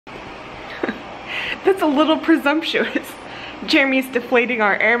That's a little presumptuous. Jeremy's deflating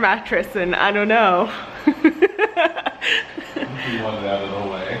our air mattress and I don't know. You want it out of the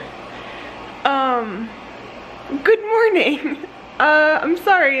way. Good morning. I'm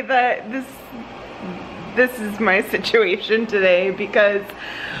sorry that this is my situation today because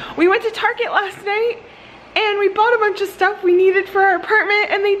we went to Target last night and we bought a bunch of stuff we needed for our apartment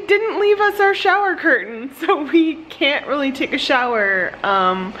and they didn't leave us our shower curtain, so we can't really take a shower.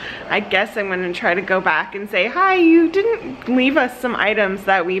 I guess I'm gonna try to go back and say, hi, you didn't leave us some items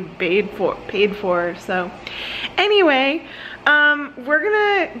that we paid for. So anyway, we're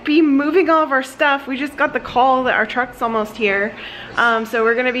gonna be moving all of our stuff. We just got the call that our truck's almost here. So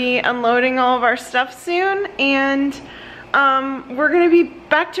we're gonna be unloading all of our stuff soon, and we're gonna be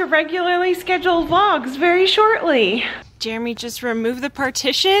back to regularly scheduled vlogs very shortly. Jeremy just removed the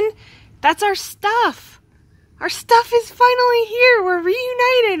partition. That's our stuff. Our stuff is finally here. We're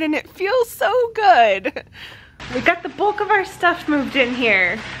reunited and it feels so good. We got the bulk of our stuff moved in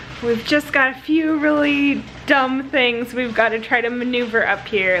here. We've just got a few really dumb things we've got to try to maneuver up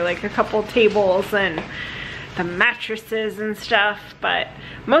here, like a couple tables and the mattresses and stuff, but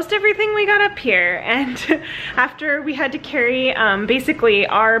most everything we got up here. And after we had to carry basically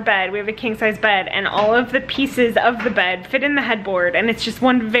our bed, we have a king size bed, and all of the pieces of the bed fit in the headboard, and it's just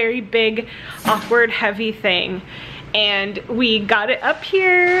one very big, awkward, heavy thing. And we got it up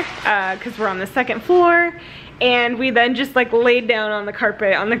here because we're on the second floor, and we then just like laid down on the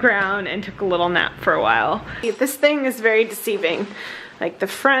carpet on the ground and took a little nap for a while. This thing is very deceiving. Like the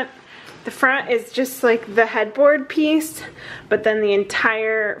front is just like the headboard piece, but then the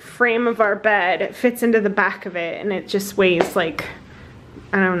entire frame of our bed fits into the back of it, and it just weighs like,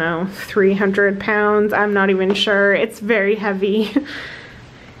 I don't know, 300 pounds. I'm not even sure. It's very heavy.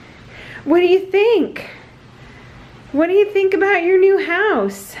 What do you think? What do you think about your new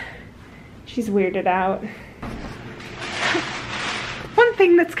house? She's weirded out. One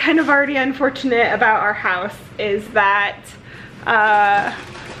thing that's kind of already unfortunate about our house is that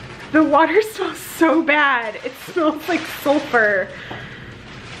the water smells so bad. It smells like sulfur.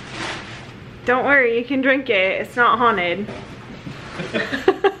 Don't worry, you can drink it. It's not haunted.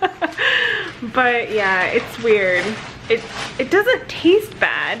 But yeah, it's weird. It doesn't taste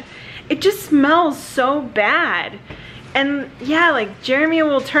bad. It just smells so bad. And yeah, like Jeremy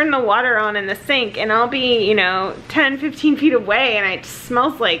will turn the water on in the sink and I'll be, you know, 10, 15 feet away and it just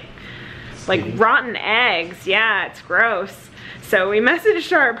smells like rotten eggs. Yeah, it's gross. So we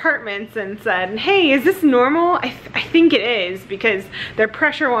messaged our apartments and said, hey, is this normal? I think it is, because they're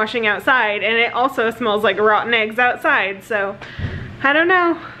pressure washing outside and it also smells like rotten eggs outside. So I don't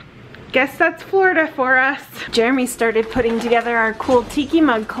know. Guess that's Florida for us. Jeremy started putting together our cool tiki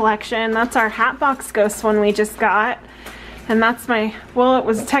mug collection. That's our Hatbox Ghost one we just got. And that's my, well, it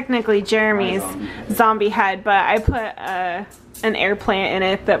was technically Jeremy's zombie head, but I put an air plant in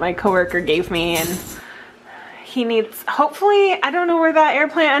it that my coworker gave me, and he needs, hopefully, I don't know where that air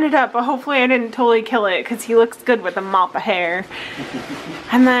plant ended up, but hopefully I didn't totally kill it because he looks good with a mop of hair.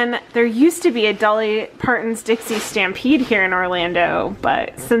 And then there used to be a Dolly Parton's Dixie Stampede here in Orlando,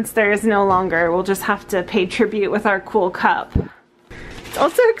 but since there is no longer, we'll just have to pay tribute with our cool cup. It's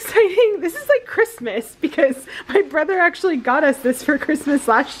also exciting, this is like Christmas, because my brother actually got us this for Christmas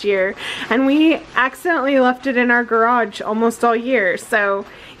last year, and we accidentally left it in our garage almost all year, so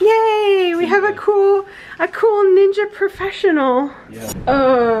yay, we have a cool ninja professional.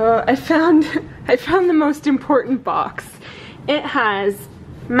 Yeah. I found the most important box. It has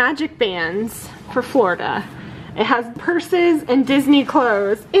magic bands for Florida. It has purses and Disney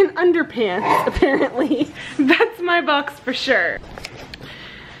clothes and underpants, apparently. That's my box for sure.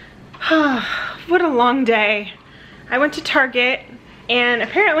 What a long day. I went to Target, and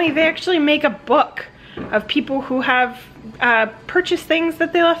apparently they actually make a book of people who have purchased things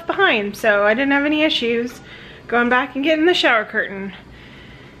that they left behind, so I didn't have any issues going back and getting the shower curtain.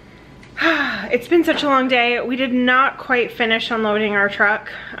 It's been such a long day. We did not quite finish unloading our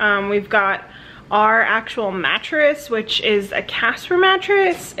truck. We've got our actual mattress, which is a Casper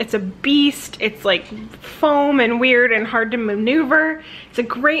mattress. It's a beast. It's like foam and weird and hard to maneuver. It's a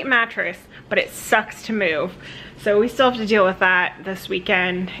great mattress, but it sucks to move. So we still have to deal with that this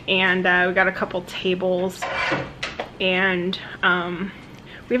weekend. And we got a couple tables, and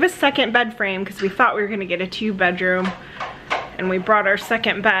we have a second bed frame because we thought we were gonna get a 2-bedroom, and we brought our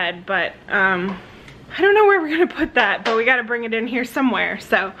second bed, but I don't know where we're gonna put that, but we gotta bring it in here somewhere.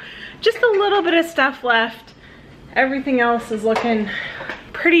 So just a little bit of stuff left. Everything else is looking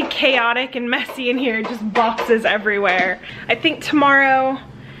pretty chaotic and messy in here, just boxes everywhere. I think tomorrow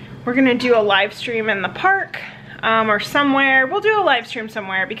we're gonna do a live stream in the park. or somewhere. We'll do a live stream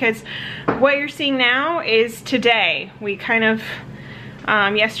somewhere, because what you're seeing now is today. We kind of,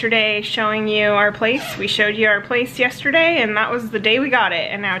 yesterday showing you our place. We showed you our place yesterday, and that was the day we got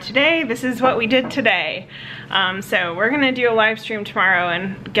it. And now today, this is what we did today. So we're gonna do a live stream tomorrow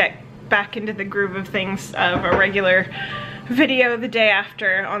and get back into the groove of things of a regular video the day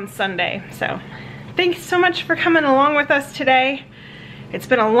after on Sunday. So thanks so much for coming along with us today. It's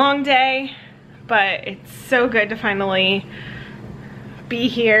been a long day, but it's so good to finally be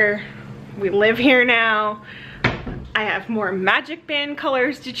here. We live here now. I have more Magic Band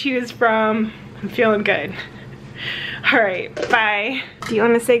colors to choose from. I'm feeling good. All right, bye. Do you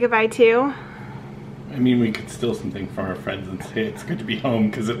want to say goodbye too? I mean, we could steal something from our friends and say it's good to be home,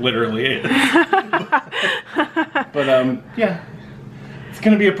 because it literally is. But yeah, it's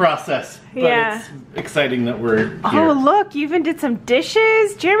gonna be a process. But it's exciting that we're here. Oh look, you even did some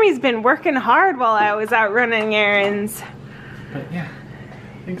dishes. Jeremy's been working hard while I was out running errands. But yeah,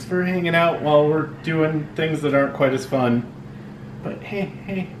 thanks for hanging out while we're doing things that aren't quite as fun. But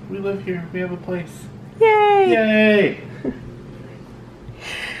hey, we live here. We have a place. Yay! Yay!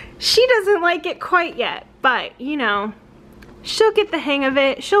 She doesn't like it quite yet, but you know, she'll get the hang of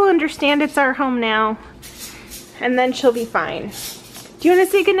it. She'll understand it's our home now, and then she'll be fine. Do you want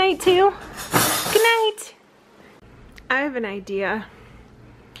to say goodnight too? Good night! I have an idea.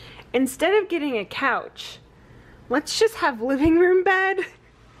 Instead of getting a couch, let's just have living room bed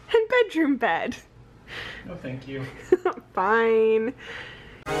and bedroom bed. No, thank you. Fine.